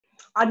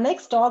Our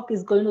next talk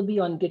is going to be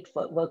on Git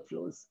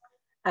workflows.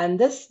 And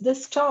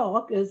this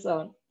talk is,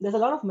 there's a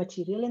lot of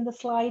material in the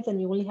slides and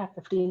you only have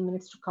 15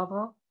 minutes to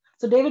cover.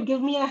 So David,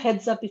 give me a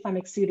heads up if I'm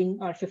exceeding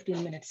our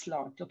 15-minute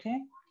slot, okay?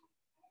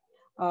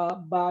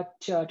 But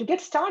to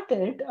get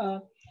started,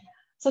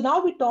 so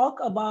now we talk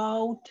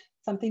about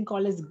something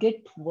called as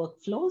Git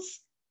workflows.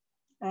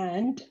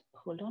 And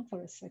hold on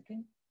for a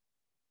second.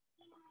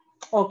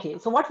 Okay,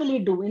 so what will we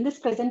do? In this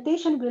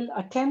presentation, we'll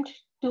attempt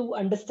to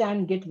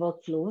understand Git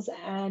workflows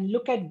and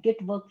look at Git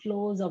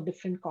workflows of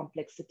different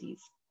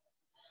complexities.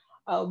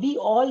 We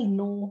all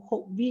know,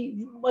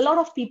 a lot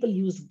of people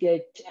use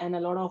Git, and a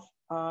lot of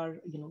our,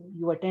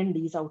 you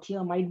attendees out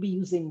here might be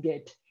using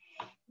Git.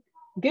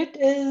 Git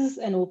is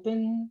an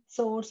open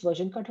source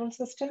version control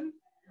system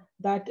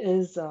that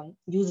is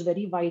used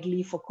very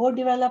widely for code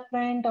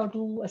development or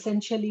to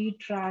essentially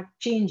track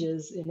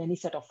changes in any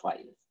set of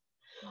files.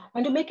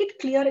 And to make it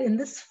clear, in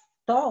this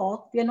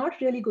talk, we are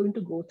not really going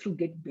to go through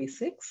Git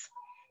basics.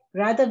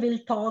 Rather, we'll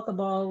talk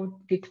about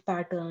Git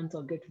patterns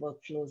or Git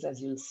workflows,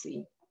 as you'll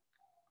see.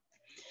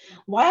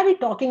 Why are we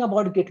talking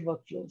about Git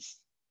workflows?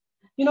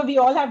 We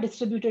all have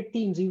distributed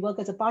teams. We work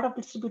as a part of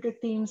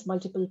distributed teams,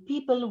 multiple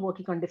people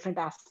working on different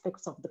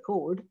aspects of the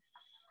code.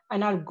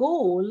 And our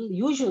goal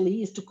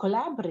usually is to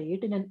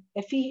collaborate in an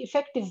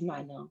effective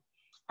manner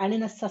and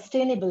in a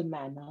sustainable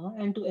manner,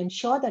 and to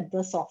ensure that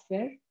the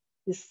software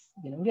is,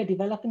 we are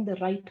developing the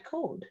right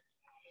code.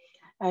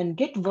 And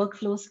Git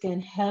workflows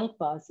can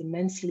help us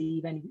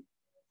immensely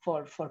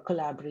for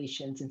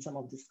collaborations in some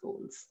of these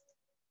goals.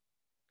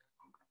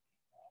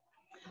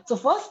 So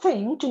first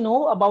thing to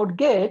know about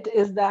Git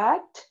is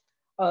that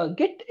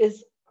Git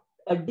is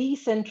a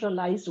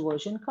decentralized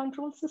version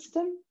control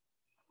system.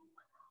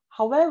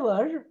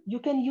 However, you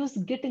can use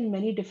Git in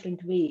many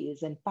different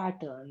ways and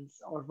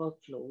patterns or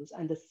workflows.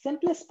 And the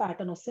simplest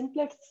pattern or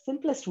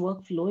simplest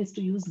workflow is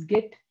to use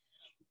Git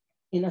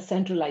in a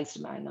centralized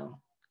manner.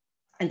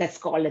 And that's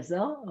called as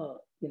a,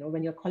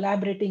 when you're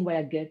collaborating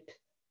via Git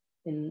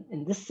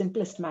in this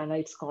simplest manner,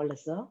 it's called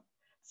as a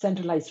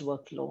centralized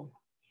workflow.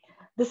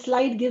 This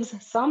slide gives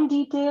some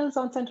details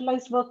on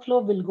centralized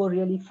workflow. We'll go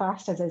really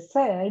fast, as I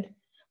said,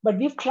 but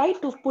we've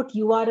tried to put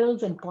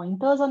URLs and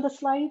pointers on the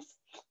slides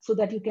so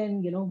that you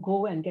can,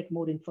 go and get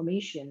more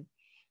information.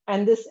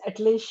 And this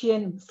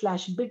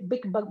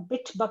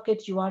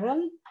Atlassian/Bitbucket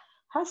URL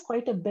has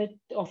quite a bit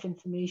of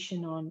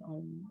information on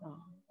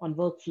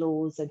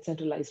workflows and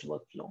centralized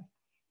workflow.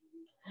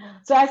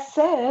 So as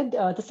said,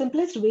 the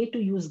simplest way to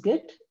use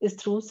Git is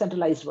through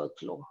centralized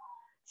workflow.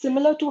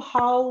 Similar to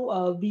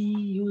how we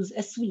use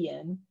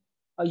SVN,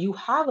 you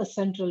have a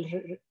central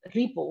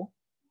repo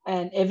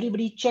and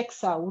everybody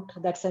checks out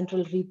that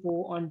central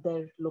repo on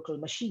their local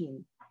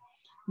machine.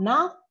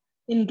 Now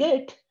in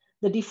Git,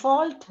 the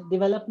default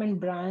development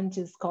branch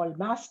is called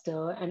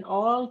master, and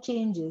all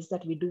changes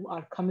that we do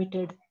are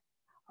committed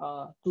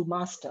to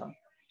master.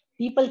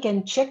 People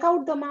can check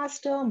out the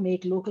master,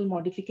 make local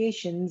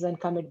modifications, and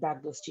commit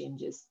back those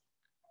changes.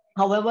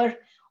 However,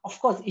 of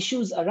course,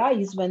 issues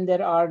arise when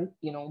there are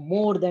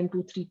more than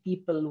 2-3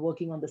 people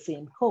working on the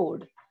same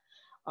code.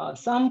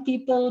 Some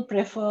people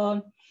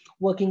prefer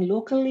working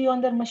locally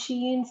on their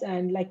machines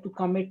and like to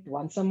commit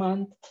once a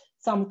month.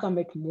 Some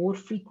commit more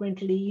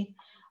frequently.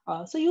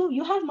 So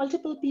you have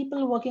multiple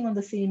people working on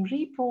the same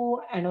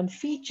repo and on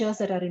features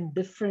that are in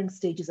different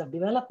stages of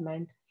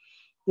development.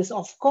 This,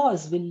 of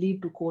course, will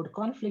lead to code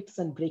conflicts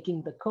and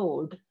breaking the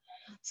code.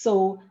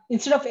 So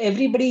instead of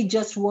everybody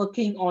just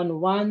working on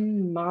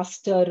one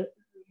master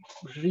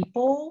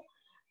repo,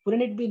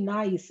 wouldn't it be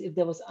nice if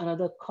there was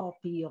another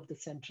copy of the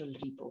central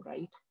repo,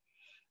 right?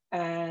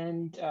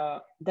 And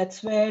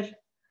that's where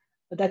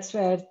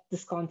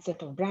this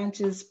concept of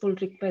branches, pull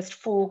request,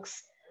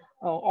 forks,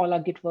 all our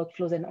Git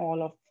workflows, and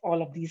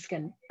all of these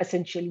can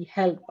essentially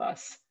help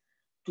us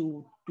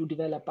to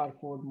develop our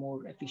code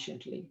more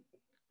efficiently.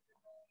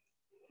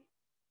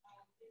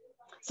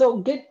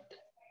 So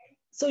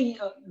so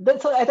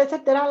as I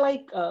said, there are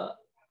like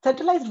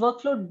centralized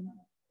workflow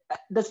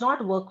does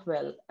not work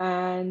well,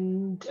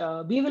 and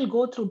we will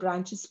go through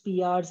branches,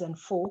 PRs, and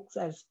forks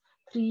as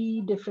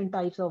 3 different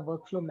types of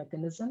workflow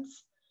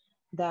mechanisms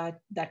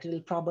that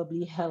will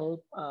probably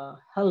help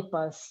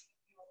us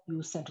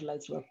use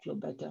centralized workflow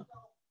better.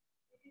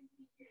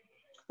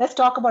 Let's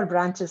talk about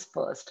branches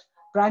first.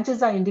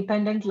 Branches are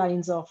independent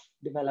lines of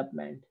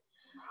development.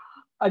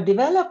 A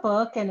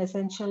developer can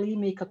essentially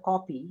make a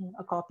copy.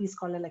 A copy is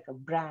called like a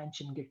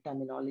branch in Git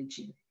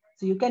terminology.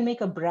 So you can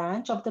make a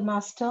branch of the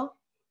master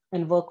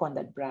and work on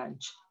that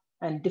branch.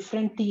 And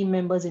different team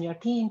members in your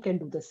team can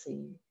do the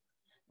same.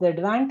 The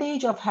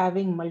advantage of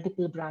having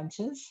multiple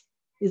branches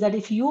is that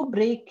if you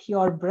break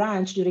your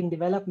branch during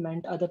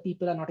development, other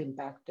people are not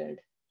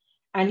impacted.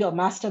 And your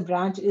master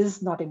branch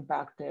is not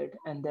impacted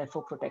and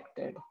therefore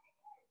protected.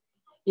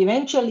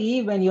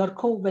 Eventually, when you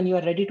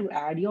are ready to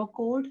add your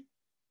code,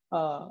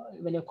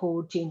 when your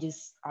code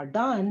changes are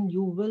done,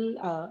 you will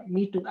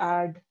need to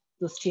add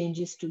those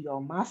changes to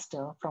your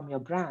master from your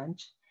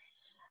branch.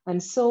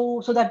 And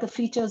so that the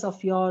features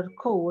of your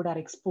code are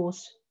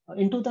exposed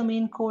into the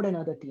main code and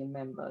other team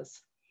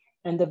members.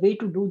 And the way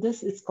to do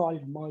this is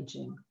called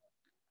merging.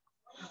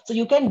 So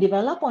you can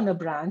develop on a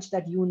branch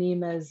that you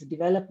name as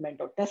development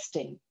or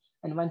testing.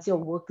 And once your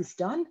work is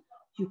done,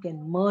 you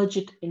can merge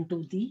it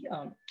into the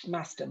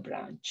master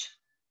branch.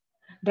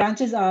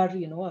 Branches are,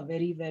 a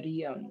very,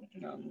 very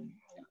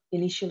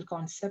initial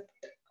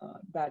concept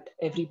that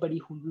everybody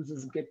who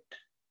uses Git,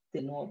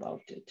 they know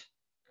about it.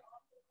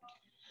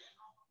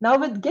 Now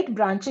with Git,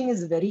 branching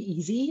is very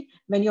easy.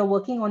 When you're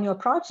working on your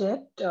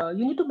project,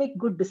 you need to make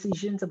good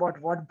decisions about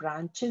what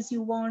branches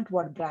you want,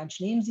 what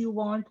branch names you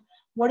want,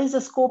 what is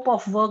the scope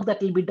of work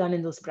that will be done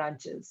in those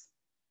branches.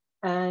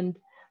 And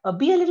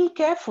be a little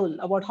careful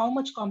about how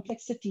much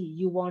complexity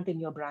you want in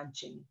your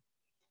branching.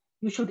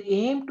 You should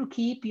aim to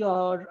keep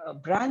your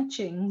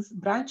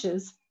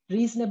branches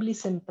reasonably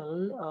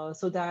simple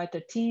so that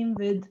a team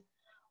with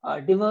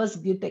diverse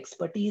Git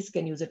expertise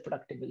can use it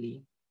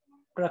productively.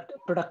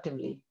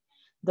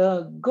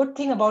 The good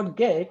thing about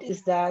Git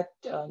is that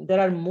there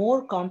are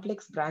more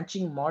complex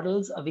branching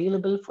models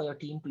available for your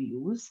team to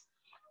use,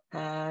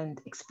 and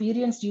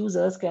experienced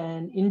users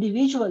can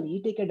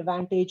individually take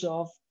advantage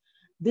of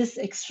this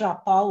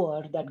extra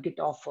power that Git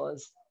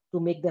offers to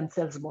make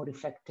themselves more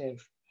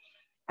effective.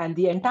 And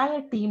the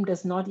entire team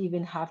does not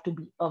even have to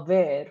be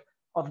aware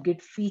of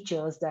Git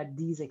features that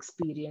these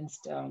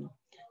experienced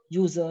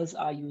users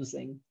are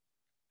using.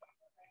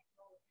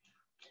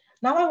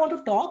 Now I want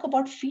to talk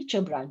about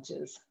feature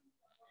branches.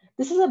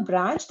 This is a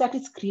branch that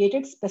is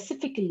created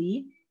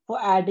specifically for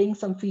adding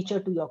some feature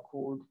to your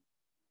code.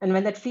 And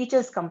when that feature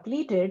is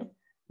completed,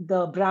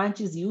 the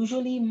branch is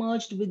usually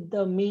merged with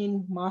the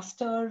main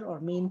master or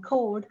main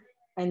code,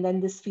 and then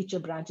this feature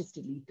branch is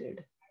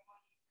deleted.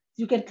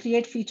 You can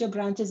create feature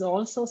branches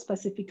also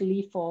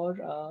specifically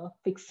for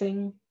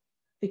fixing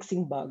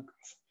bugs.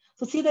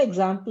 So see the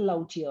example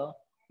out here.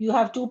 You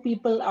have two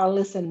people,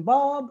 Alice and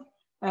Bob,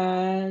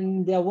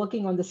 and they're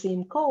working on the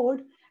same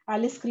code.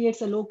 Alice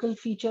creates a local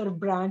feature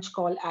branch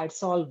called add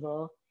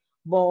solver.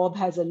 Bob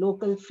has a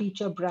local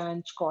feature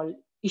branch called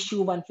issue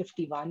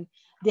 151.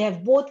 They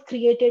have both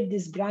created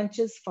these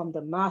branches from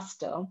the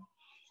master.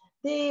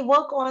 They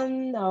work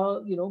on,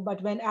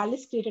 but when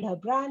Alice created her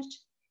branch,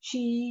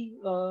 she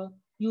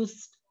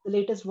used the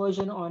latest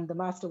version on the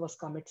master was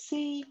commit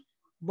C.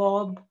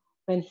 Bob,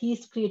 when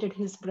he's created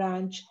his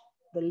branch,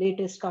 the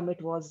latest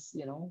commit was,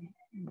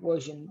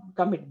 version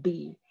commit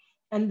B.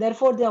 And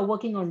therefore they are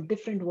working on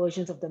different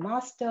versions of the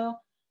master.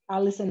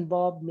 Alice and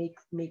Bob make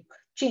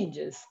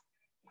changes.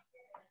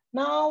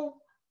 Now,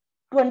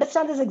 to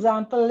understand this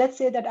example, let's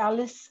say that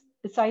Alice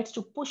decides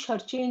to push her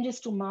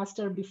changes to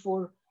master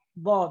before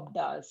Bob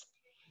does.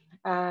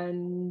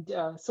 And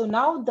so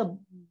now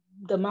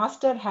the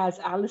master has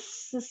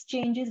Alice's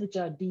changes, which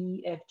are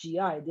D, F, G,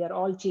 I. They are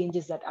all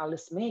changes that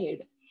Alice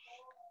made.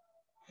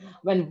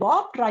 When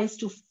Bob tries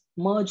to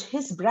merge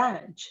his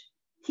branch,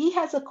 he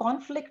has a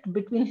conflict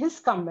between his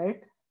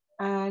commit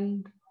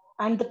and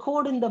the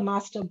code in the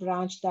master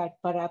branch that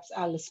perhaps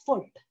Alice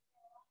put.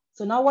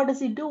 So now what does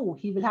he do?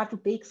 He will have to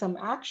take some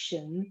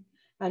action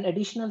and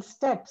additional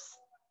steps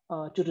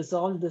to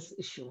resolve this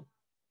issue.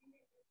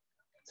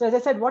 So as I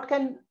said, what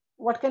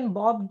can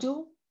Bob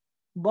do?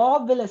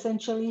 Bob will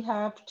essentially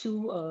have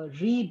to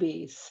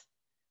rebase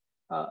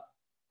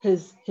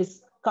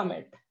his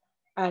commit.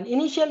 And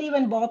initially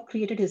when Bob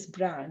created his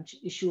branch,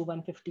 issue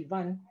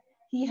 151,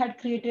 he had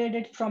created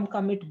it from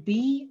commit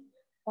B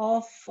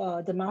of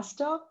the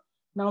master.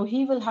 Now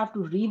he will have to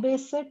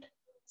rebase it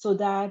so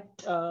that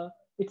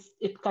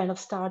it kind of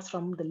starts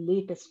from the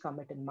latest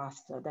commit in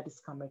master, that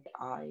is commit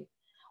I.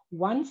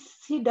 Once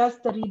he does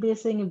the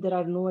rebasing, if there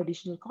are no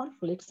additional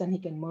conflicts, then he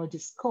can merge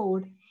his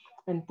code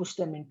and push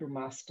them into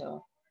master.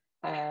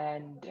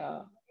 And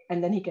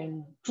then he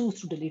can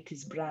choose to delete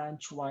his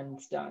branch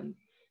once done.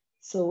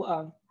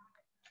 So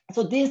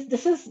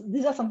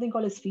these are something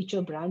called as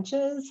feature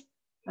branches,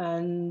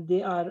 and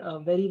they are a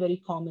very,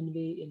 very common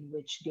way in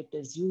which Git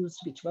is used,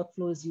 which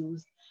workflow is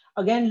used.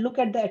 Again, look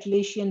at the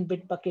Atlassian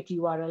Bitbucket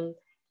URL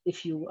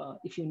if you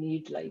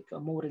need like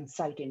more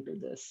insight into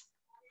this.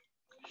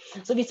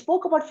 So we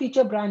spoke about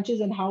feature branches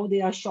and how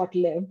they are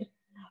short-lived,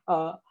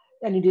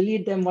 and you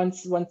delete them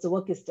once the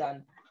work is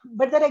done.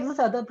 But there exist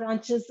other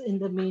branches in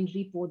the main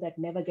repo that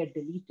never get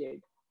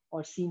deleted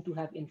or seem to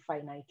have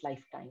infinite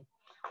lifetime.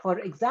 For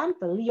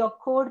example, your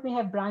code may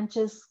have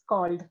branches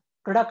called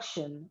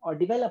production or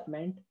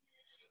development,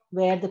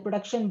 where the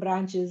production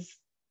branches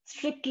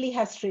strictly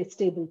has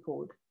stable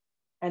code,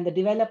 and the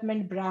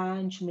development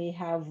branch may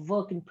have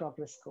work in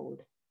progress code.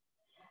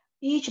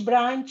 Each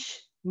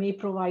branch may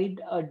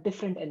provide a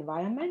different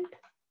environment,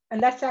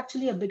 and that's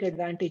actually a big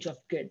advantage of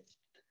Git.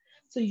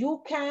 So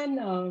you can,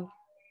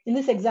 in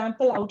this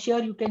example out here,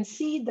 you can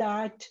see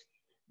that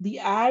the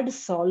add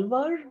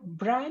solver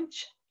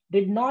branch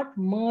did not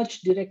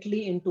merge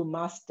directly into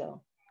master.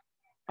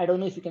 I don't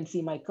know if you can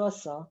see my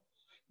cursor,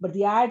 but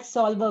the add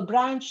solver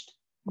branch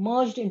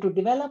merged into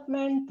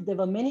development. There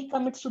were many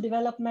commits to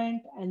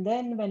development, and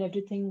then when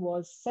everything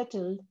was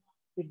settled,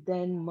 it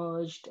then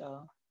merged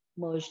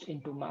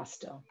into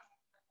master.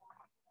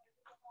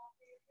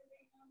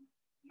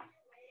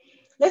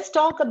 Let's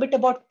talk a bit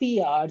about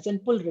PRs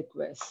and pull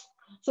requests.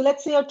 So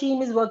let's say your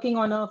team is working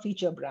on a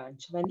feature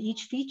branch. When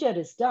each feature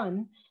is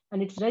done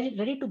and it's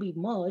ready to be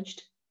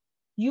merged,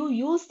 you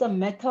use the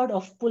method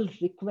of pull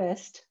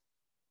request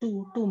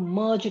to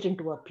merge it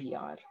into a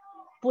PR.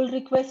 Pull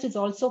request is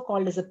also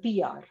called as a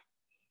PR.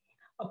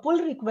 A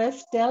pull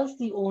request tells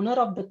the owner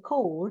of the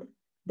code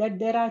that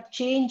there are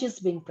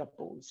changes being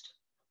proposed.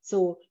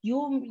 So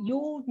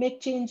you make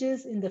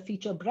changes in the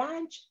feature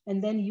branch,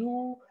 and then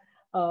you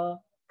uh,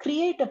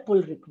 create a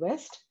pull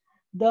request.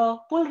 The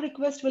pull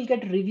request will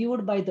get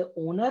reviewed by the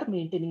owner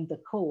maintaining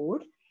the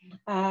code,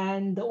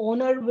 and the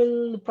owner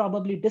will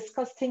probably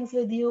discuss things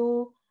with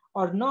you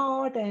or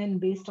not.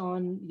 And based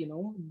on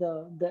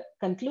the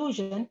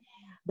conclusion,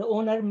 the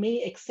owner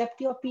may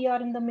accept your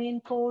PR in the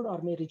main code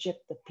or may reject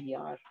the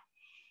PR.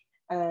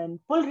 And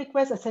pull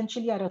requests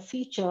essentially are a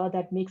feature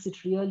that makes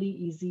it really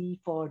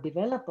easy for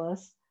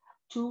developers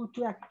to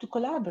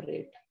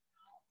collaborate.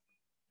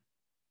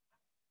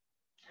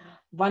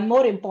 One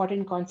more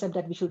important concept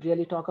that we should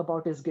really talk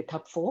about is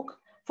GitHub fork.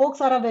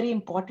 Forks are a very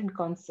important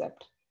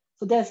concept.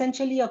 So they're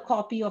essentially a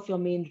copy of your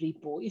main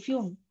repo. If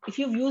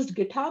you've used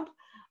GitHub,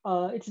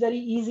 it's very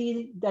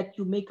easy that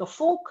you make a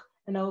fork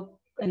and a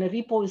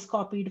repo is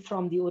copied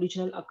from the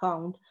original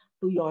account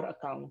to your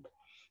account.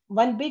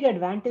 One big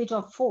advantage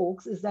of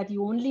forks is that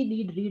you only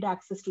need read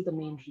access to the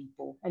main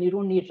repo and you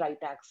don't need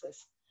write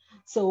access.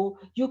 So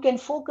you can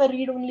fork a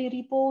read-only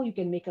repo, you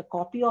can make a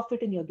copy of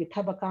it in your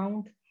GitHub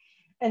account,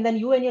 and then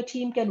you and your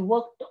team can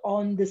work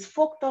on this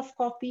forked off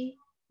copy.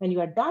 When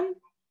you are done,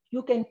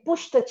 you can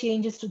push the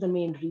changes to the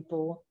main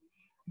repo.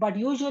 But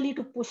usually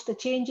to push the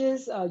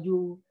changes,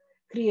 you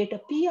create a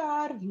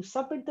PR, you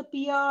submit the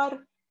PR,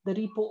 the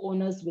repo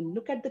owners will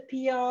look at the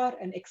PR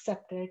and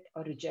accept it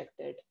or reject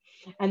it.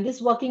 And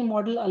this working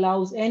model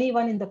allows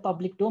anyone in the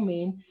public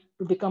domain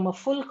to become a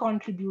full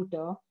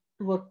contributor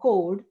to a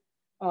code,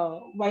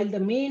 while the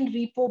main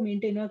repo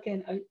maintainer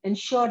can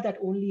ensure that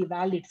only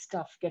valid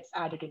stuff gets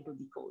added into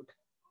the code.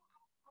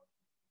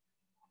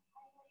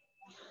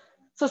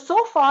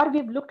 So far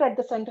we've looked at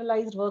the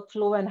centralized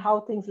workflow and how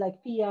things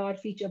like PR,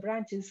 feature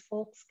branches,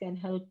 folks can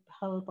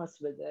help us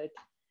with it.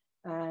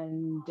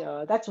 And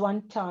that's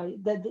one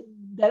time that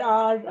there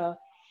are.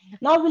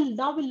 Now we'll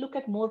look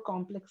at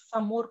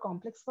some more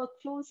complex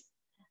workflows.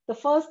 The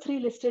first three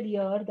listed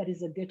here, that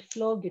is a Git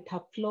flow,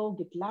 GitHub flow,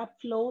 GitLab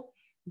flow.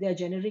 They are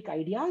generic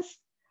ideas.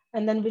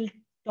 And then we'll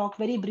talk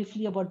very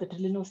briefly about the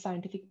Trillino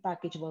scientific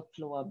package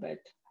workflow a bit.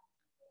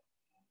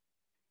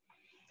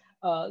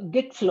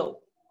 Git flow.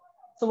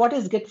 So what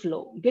is Git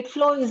flow? Git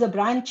flow is a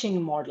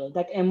branching model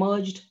that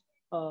emerged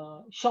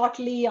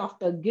shortly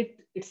after Git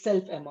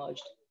itself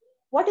emerged.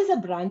 What is a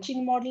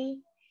branching model?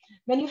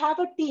 When you have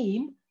a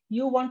team,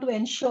 you want to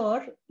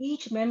ensure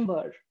each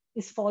member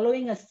is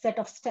following a set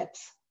of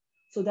steps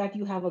so that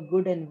you have a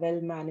good and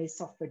well-managed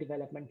software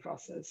development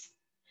process.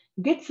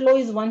 Git flow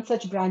is one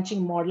such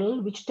branching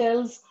model which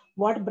tells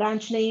what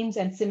branch names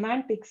and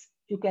semantics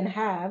you can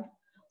have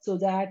so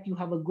that you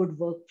have a good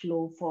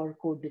workflow for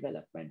code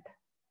development.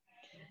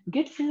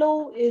 Git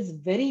flow is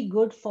very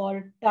good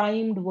for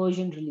timed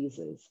version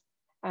releases.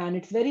 And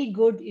it's very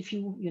good if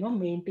you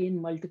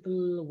maintain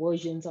multiple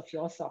versions of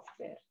your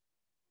software.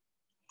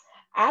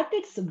 At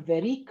its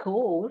very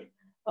core,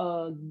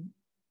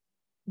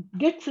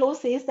 Git flow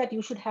says that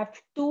you should have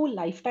two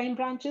lifetime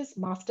branches,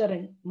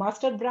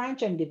 master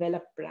branch and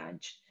develop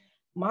branch.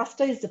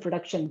 Master is the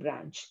production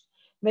branch.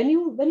 When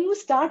you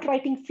start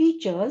writing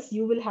features,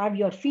 you will have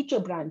your feature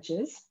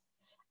branches.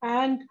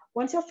 And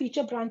once your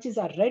feature branches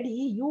are ready,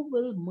 you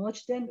will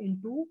merge them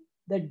into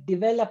the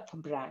develop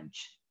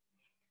branch.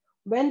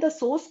 When the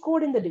source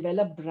code in the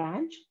develop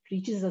branch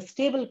reaches a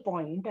stable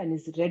point and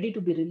is ready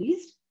to be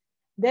released,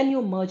 then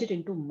you merge it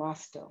into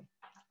master.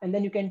 And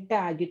then you can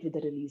tag it with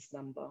the release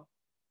number.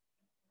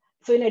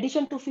 So in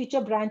addition to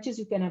feature branches,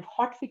 you can have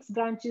hotfix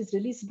branches,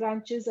 release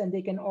branches, and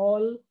they can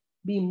all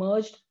be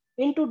merged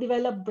into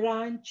develop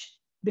branch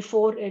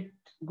before it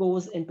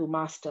goes into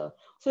master.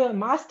 So your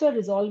master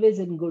is always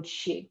in good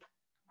shape.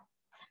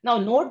 Now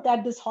note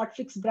that this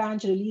hotfix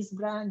branch, release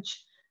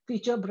branch,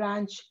 feature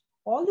branch,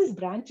 all these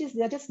branches,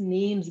 they're just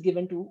names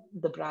given to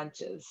the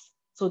branches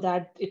so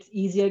that it's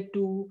easier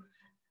to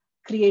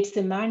create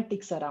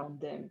semantics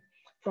around them.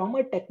 From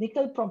a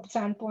technical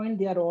standpoint,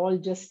 they are all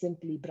just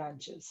simply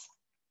branches.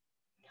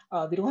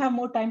 We don't have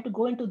more time to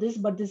go into this,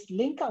 but this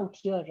link out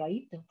here,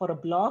 right, for a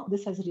blog,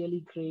 this has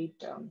really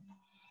great,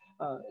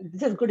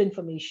 this has good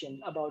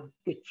information about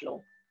Git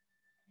flow.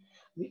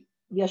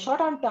 We are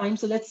short on time,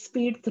 so let's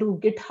speed through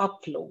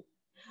GitHub flow.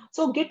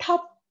 So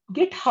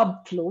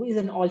GitHub flow is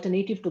an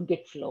alternative to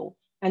Git flow.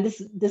 And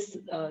this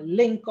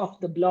link of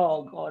the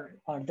blog or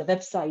the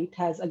website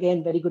has,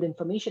 again, very good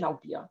information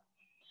out here.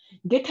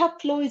 GitHub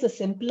flow is a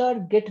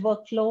simpler Git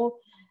workflow,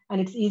 and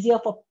it's easier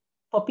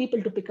for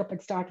people to pick up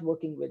and start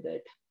working with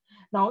it.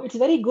 Now, it's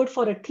very good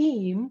for a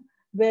team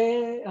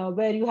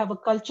where you have a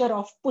culture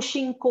of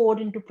pushing code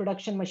into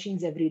production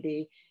machines every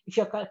day. If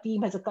your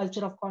team has a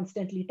culture of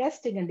constantly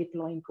testing and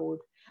deploying code,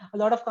 a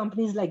lot of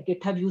companies like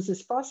GitHub use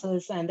this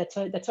process, and that's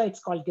why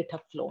it's called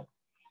GitHub flow.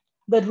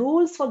 The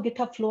rules for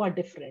GitHub flow are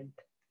different.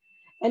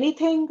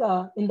 Anything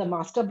in the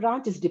master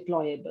branch is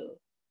deployable.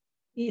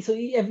 So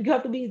you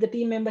have to be, the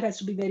team member has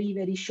to be very,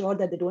 very sure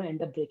that they don't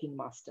end up breaking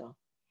master.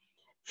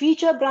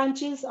 Feature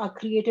branches are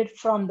created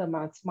from the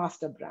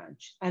master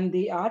branch and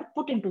they are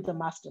put into the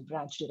master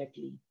branch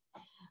directly.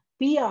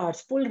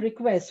 PRs, pull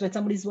requests, when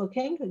somebody's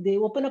working, they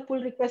open a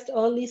pull request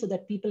early so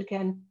that people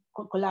can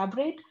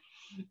collaborate,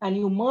 and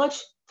you merge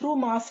through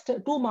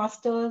two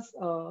masters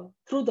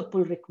through the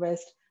pull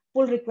request.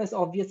 Pull requests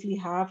obviously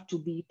have to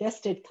be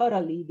tested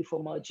thoroughly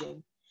before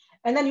merging.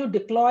 And then you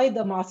deploy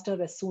the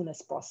master as soon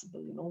as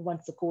possible,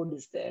 once the code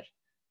is there.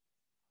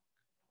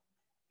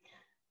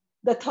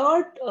 The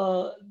third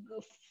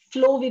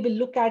flow we will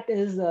look at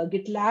is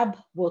GitLab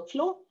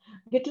workflow.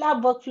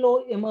 GitLab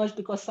workflow emerged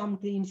because some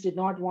teams did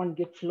not want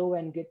Git flow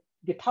and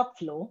GitHub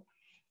flow.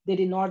 They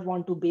did not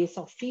want to base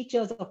off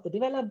features of the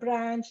develop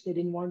branch. They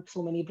didn't want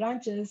so many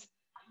branches.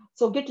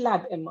 So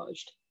GitLab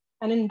emerged.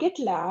 And in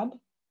GitLab,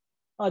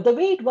 the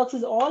way it works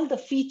is all the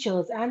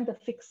features and the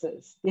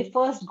fixes, they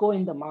first go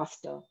in the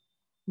master.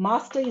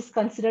 Master is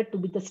considered to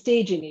be the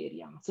staging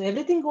area. So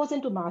everything goes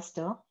into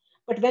master.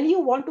 But when you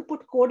want to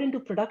put code into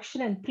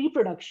production and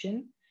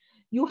pre-production,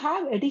 you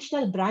have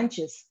additional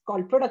branches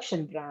called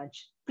production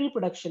branch,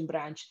 pre-production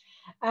branch,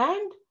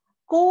 and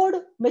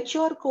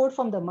mature code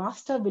from the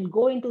master will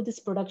go into this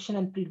production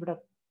and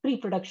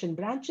pre-production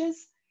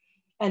branches,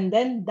 and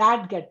then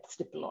that gets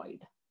deployed.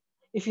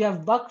 If you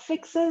have bug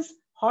fixes,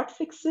 hot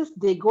fixes,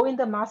 they go in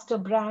the master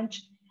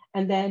branch,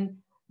 and then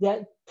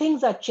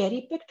things are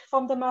cherry picked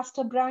from the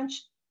master branch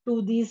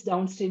to these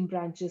downstream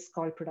branches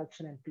called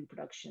production and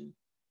pre-production.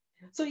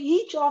 So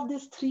each of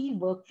these three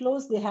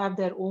workflows, they have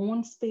their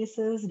own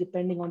spaces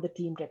depending on the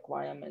team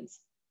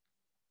requirements.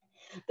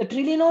 The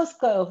Trilinos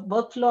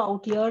workflow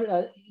out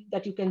here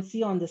that you can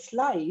see on the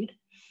slide,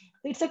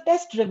 it's a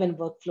test-driven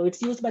workflow.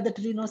 It's used by the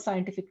Trilino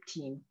scientific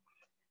team.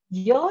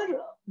 Here,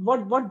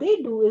 what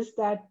they do is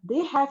that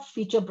they have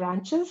feature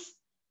branches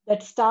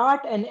that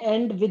start and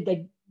end with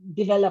the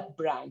develop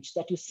branch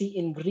that you see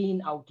in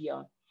green out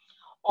here.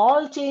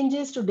 All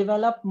changes to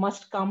develop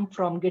must come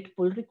from Git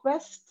pull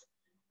requests.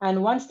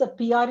 And once the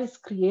PR is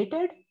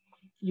created,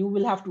 you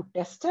will have to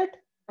test it.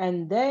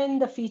 And then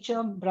the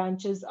feature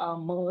branches are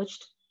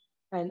merged.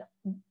 And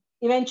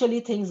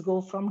eventually things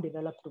go from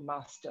develop to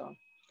master.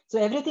 So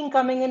everything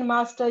coming in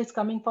master is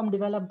coming from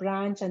develop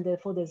branch, and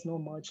therefore there's no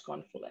merge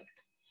conflict.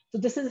 So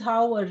this is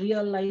how a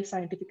real life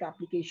scientific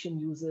application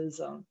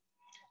uses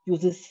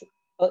this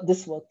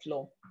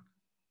workflow.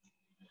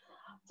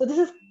 So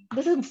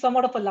this is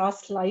somewhat of a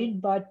last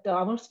slide, but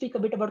I want to speak a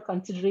bit about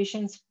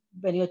considerations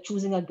when you're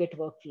choosing a Git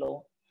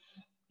workflow.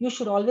 You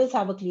should always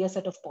have a clear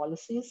set of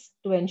policies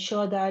to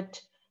ensure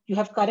that you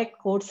have correct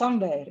code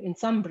somewhere in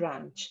some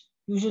branch.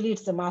 Usually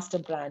it's the master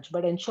branch,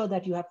 but ensure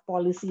that you have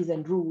policies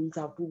and rules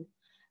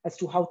as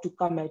to how to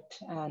commit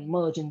and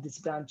merge in these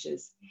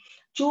branches.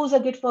 Choose a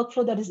Git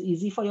workflow that is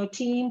easy for your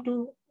team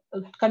to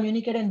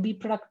communicate and be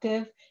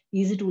productive,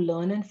 easy to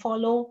learn and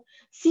follow.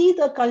 See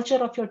the culture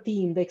of your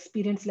team, the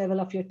experience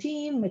level of your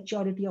team,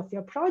 maturity of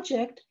your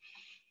project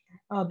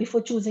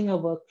before choosing a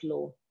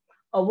workflow.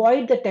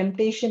 Avoid the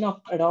temptation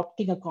of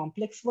adopting a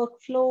complex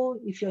workflow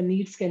if your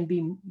needs can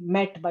be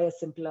met by a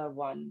simpler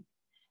one.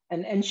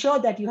 And ensure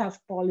that you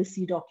have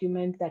policy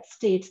document that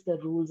states the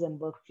rules and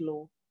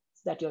workflow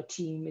that your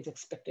team is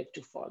expected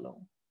to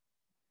follow.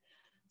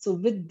 So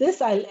with this,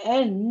 I'll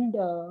end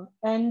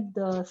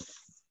the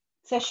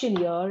session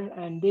here,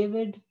 and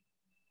David,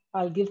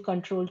 I'll give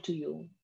control to you.